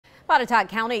Botetourt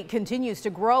County continues to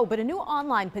grow, but a new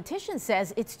online petition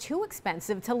says it's too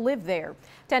expensive to live there.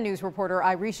 10 News reporter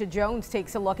Irisha Jones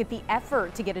takes a look at the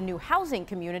effort to get a new housing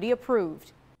community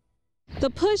approved. The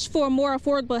push for more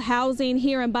affordable housing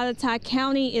here in Botetourt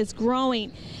County is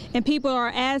growing, and people are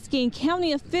asking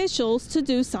county officials to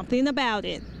do something about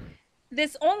it.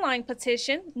 This online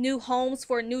petition, New Homes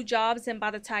for New Jobs in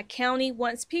Botetourt County,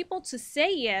 wants people to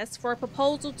say yes for a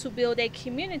proposal to build a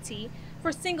community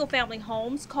for single-family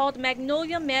homes called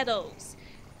Magnolia Meadows.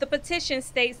 The petition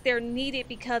states they're needed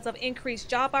because of increased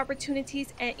job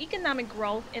opportunities and economic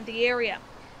growth in the area.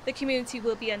 The community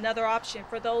will be another option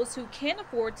for those who can't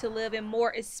afford to live in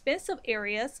more expensive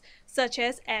areas, such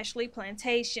as Ashley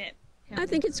Plantation. I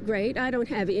think it's great. I don't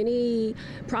have any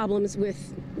problems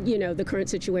with, the current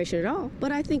situation at all.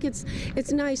 But I think it's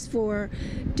nice for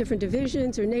different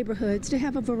divisions or neighborhoods to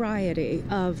have a variety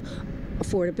of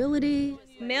affordability.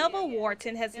 Melba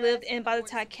Wharton has lived in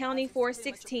Botetourt County for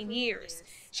 16 years.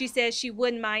 She says she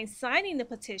wouldn't mind signing the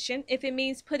petition if it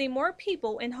means putting more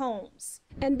people in homes.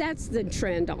 And that's the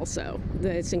trend also,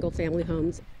 the single-family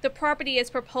homes. The property is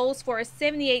proposed for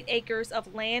 78 acres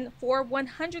of land for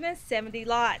 170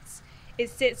 lots.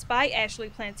 It sits by Ashley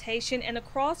Plantation and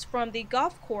across from the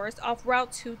golf course off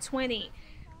Route 220.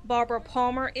 Barbara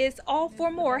Palmer is all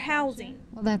for more housing.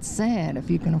 Well, that's sad if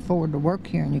you can afford to work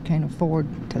here and you can't afford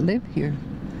to live here.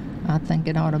 I think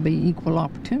it ought to be equal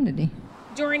opportunity.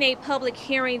 During a public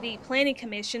hearing, the Planning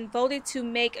Commission voted to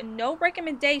make no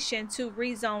recommendation to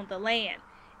rezone the land.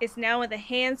 It's now in the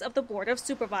hands of the Board of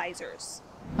Supervisors.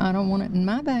 I don't want it in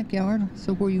my backyard,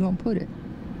 so where are you going to put it?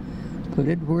 Put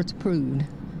it where it's approved.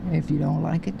 If you don't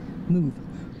like it, move.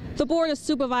 The Board of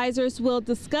Supervisors will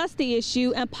discuss the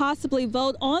issue and possibly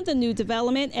vote on the new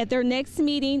development at their next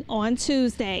meeting on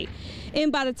Tuesday.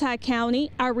 In Botetourt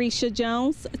County, Irisha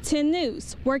Jones, 10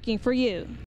 News, working for you.